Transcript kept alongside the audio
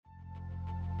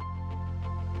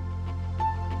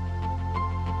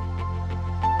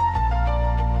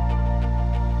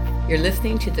You're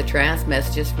listening to the Trance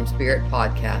Messages from Spirit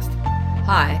podcast.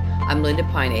 Hi, I'm Linda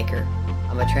Pynaker.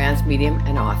 I'm a trance medium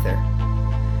and author.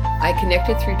 I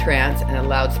connected through trance and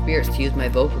allowed spirits to use my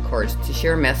vocal cords to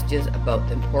share messages about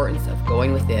the importance of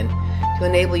going within to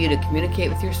enable you to communicate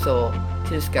with your soul, to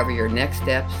discover your next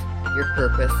steps, your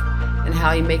purpose, and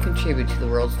how you may contribute to the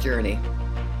world's journey.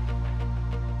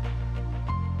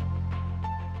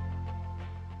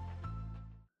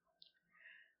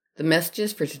 The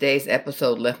messages for today's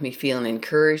episode left me feeling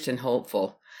encouraged and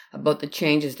hopeful about the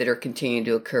changes that are continuing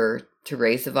to occur to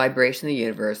raise the vibration of the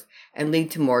universe and lead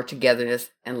to more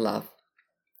togetherness and love.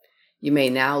 You may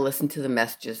now listen to the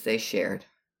messages they shared.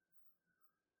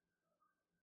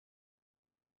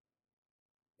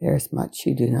 There is much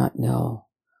you do not know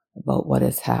about what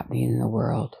is happening in the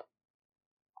world.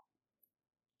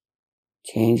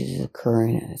 Change is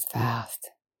occurring and it's fast,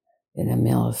 in a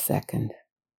millisecond.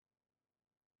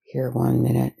 Here 1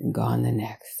 minute and gone the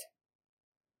next.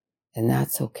 And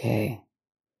that's okay,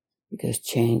 because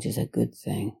change is a good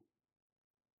thing.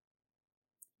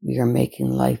 We are making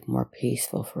life more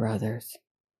peaceful for others.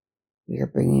 We are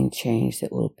bringing change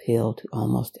that will appeal to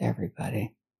almost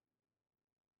everybody.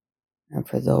 And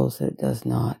for those that it does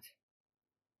not,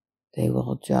 they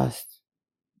will adjust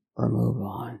or move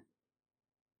on.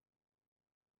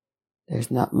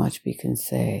 There's not much we can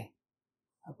say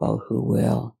about who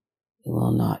will and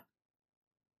will not.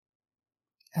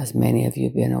 As many of you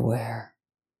have been aware,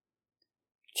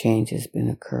 change has been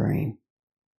occurring.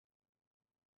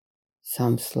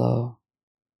 Some slow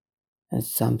and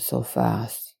some so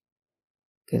fast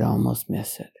you could almost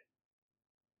miss it.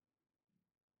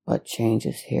 But change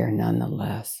is here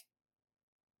nonetheless.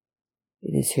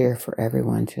 It is here for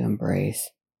everyone to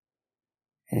embrace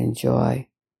and enjoy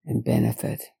and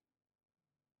benefit.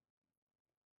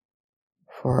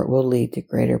 For it will lead to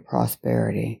greater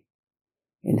prosperity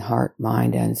in heart,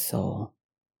 mind, and soul.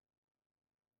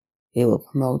 It will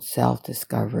promote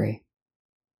self-discovery,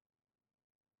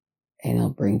 and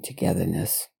it'll bring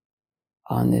togetherness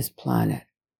on this planet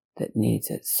that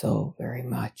needs it so very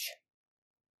much.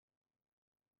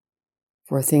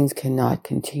 For things cannot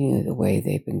continue the way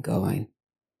they've been going,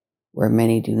 where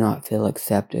many do not feel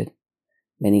accepted,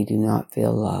 many do not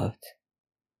feel loved,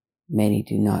 many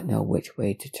do not know which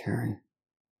way to turn.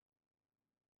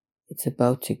 It's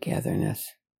about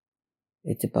togetherness.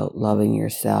 It's about loving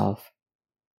yourself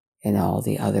and all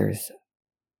the others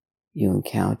you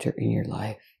encounter in your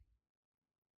life,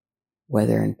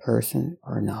 whether in person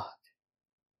or not.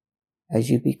 As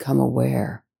you become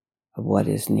aware of what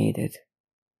is needed,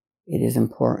 it is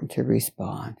important to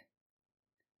respond.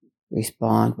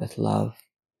 Respond with love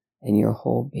and your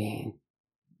whole being,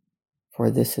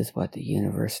 for this is what the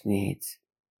universe needs.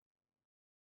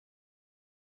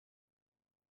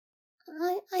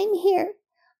 I'm here.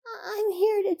 I'm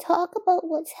here to talk about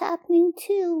what's happening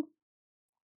too.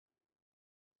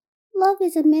 Love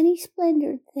is a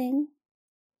many-splendored thing,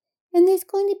 and there's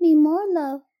going to be more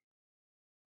love.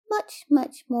 Much,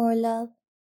 much more love.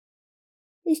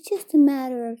 It's just a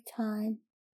matter of time.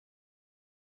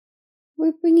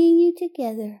 We're bringing you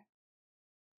together,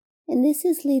 and this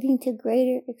is leading to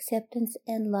greater acceptance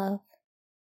and love.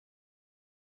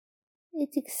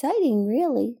 It's exciting,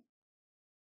 really.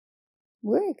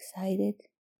 We're excited.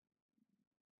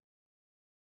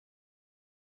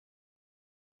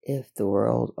 If the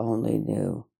world only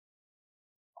knew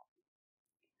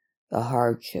the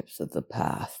hardships of the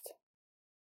past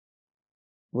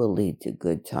will lead to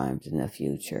good times in the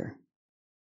future.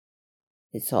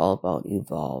 It's all about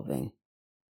evolving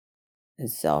and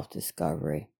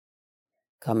self-discovery,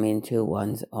 coming to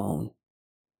one's own,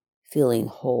 feeling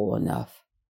whole enough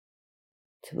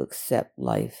to accept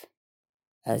life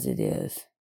as it is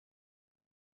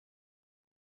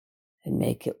and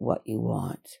make it what you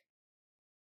want.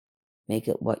 Make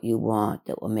it what you want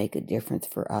that will make a difference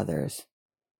for others,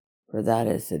 for that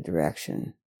is the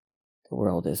direction the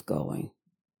world is going.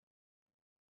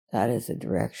 That is the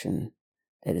direction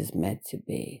that is meant to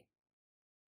be.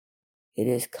 It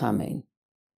is coming,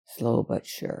 slow but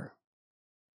sure,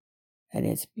 and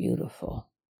it's beautiful.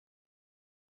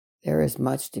 There is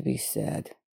much to be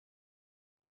said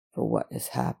for what is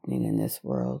happening in this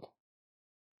world.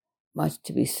 Much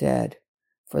to be said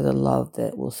for the love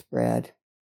that will spread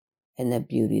and the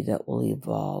beauty that will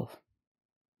evolve.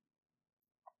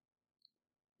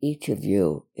 Each of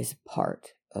you is part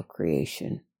of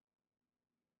creation.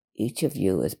 Each of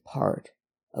you is part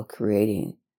of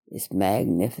creating this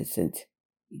magnificent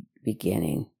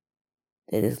beginning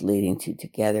that is leading to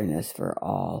togetherness for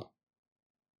all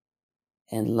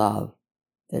and love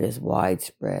that is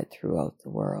widespread throughout the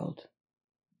world.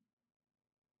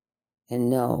 And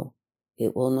know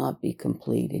It will not be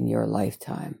complete in your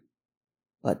lifetime,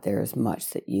 but there is much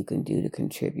that you can do to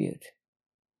contribute.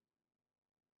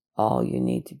 All you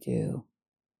need to do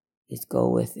is go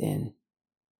within,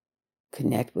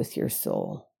 connect with your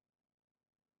soul,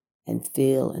 and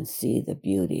feel and see the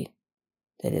beauty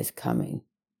that is coming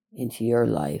into your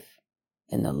life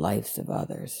and the lives of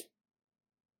others.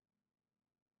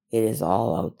 It is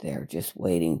all out there just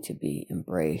waiting to be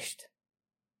embraced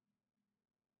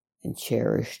and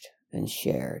cherished and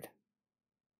shared.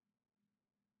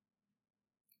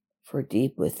 For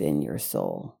deep within your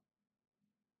soul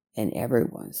and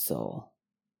everyone's soul,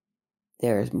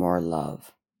 there is more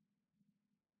love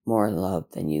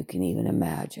than you can even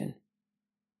imagine.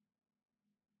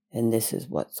 And this is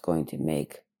what's going to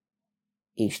make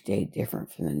each day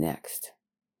different from the next.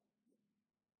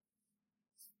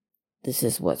 This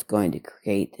is what's going to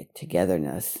create the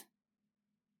togetherness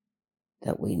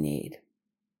that we need.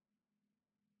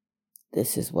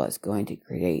 This is what's going to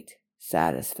create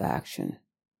satisfaction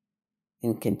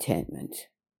and contentment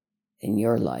in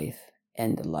your life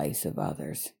and the lives of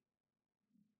others.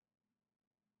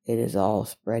 It is all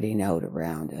spreading out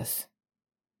around us,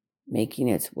 making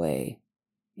its way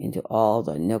into all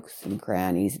the nooks and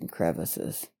crannies and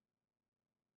crevices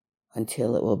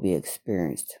until it will be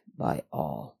experienced by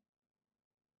all.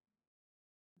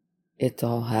 It's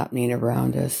all happening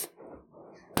around us,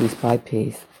 piece by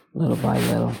piece, little by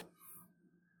little.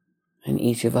 And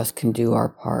each of us can do our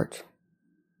part.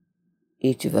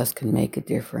 Each of us can make a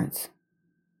difference.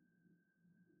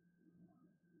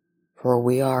 For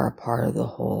we are a part of the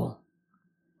whole,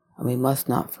 and we must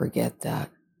not forget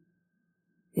that.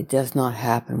 It does not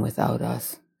happen without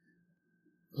us.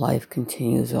 Life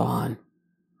continues on,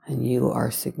 and you are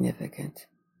significant.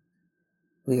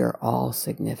 We are all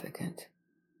significant.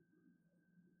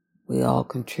 We all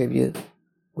contribute.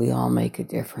 We all make a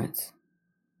difference.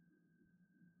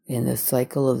 In the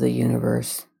cycle of the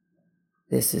universe,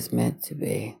 this is meant to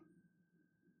be.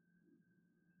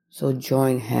 So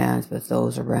join hands with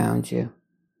those around you.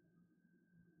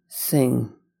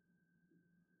 Sing.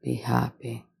 Be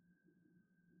happy.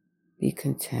 Be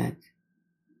content.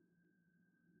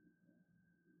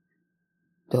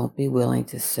 Don't be willing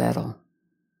to settle.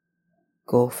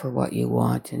 Go for what you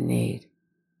want and need.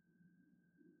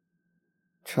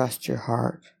 Trust your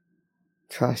heart.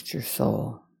 Trust your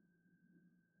soul.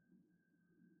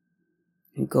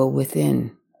 And go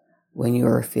within when you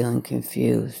are feeling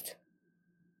confused.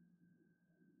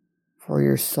 For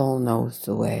your soul knows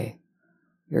the way.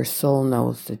 Your soul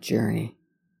knows the journey.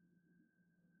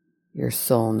 Your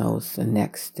soul knows the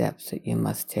next steps that you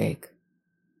must take.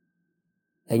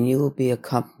 And you will be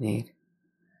accompanied.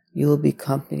 You will be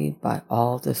accompanied by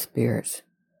all the spirits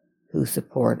who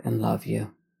support and love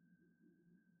you.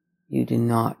 You do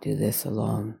not do this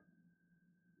alone.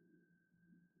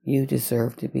 You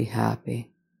deserve to be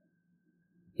happy.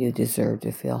 You deserve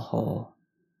to feel whole.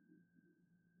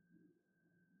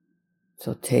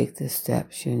 So take the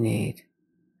steps you need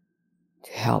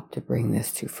to help to bring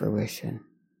this to fruition.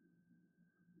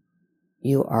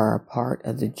 You are a part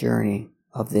of the journey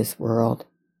of this world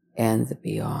and the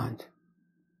beyond.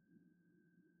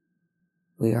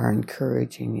 We are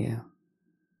encouraging you,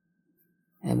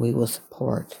 and we will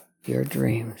support your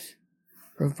dreams,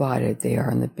 provided they are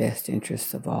in the best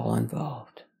interests of all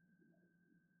involved.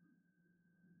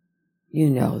 You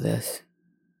know this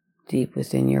deep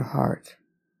within your heart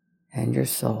and your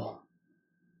soul.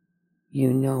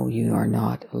 You know you are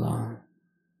not alone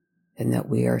and that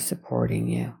we are supporting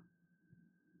you.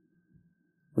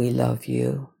 We love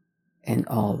you and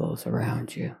all those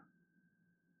around you.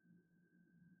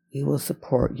 We will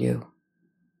support you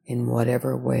in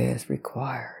whatever way is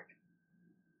required.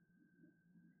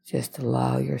 Just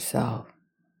allow yourself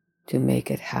to make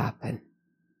it happen.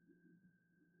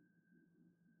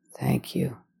 Thank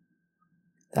you.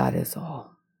 That is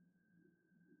all.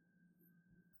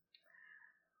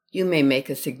 You may make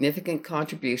a significant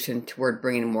contribution toward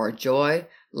bringing more joy,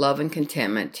 love, and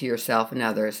contentment to yourself and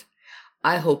others.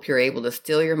 I hope you're able to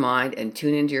still your mind and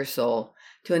tune into your soul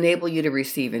to enable you to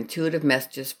receive intuitive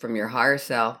messages from your higher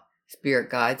self, spirit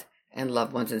guides, and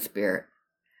loved ones in spirit.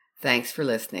 Thanks for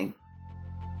listening.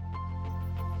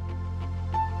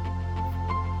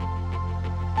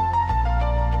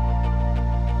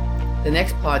 The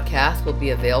next podcast will be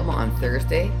available on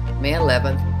Thursday, May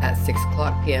 11th at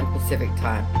 6:00 p.m. Pacific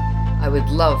Time. I would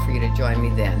love for you to join me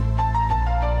then.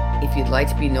 If you'd like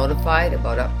to be notified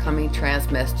about upcoming trance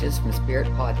messages from Spirit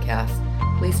Podcasts,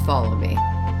 please follow me.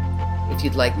 If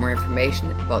you'd like more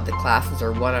information about the classes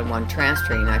or one-on-one trance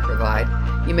training I provide,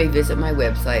 you may visit my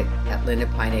website at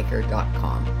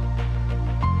lindapynaker.com.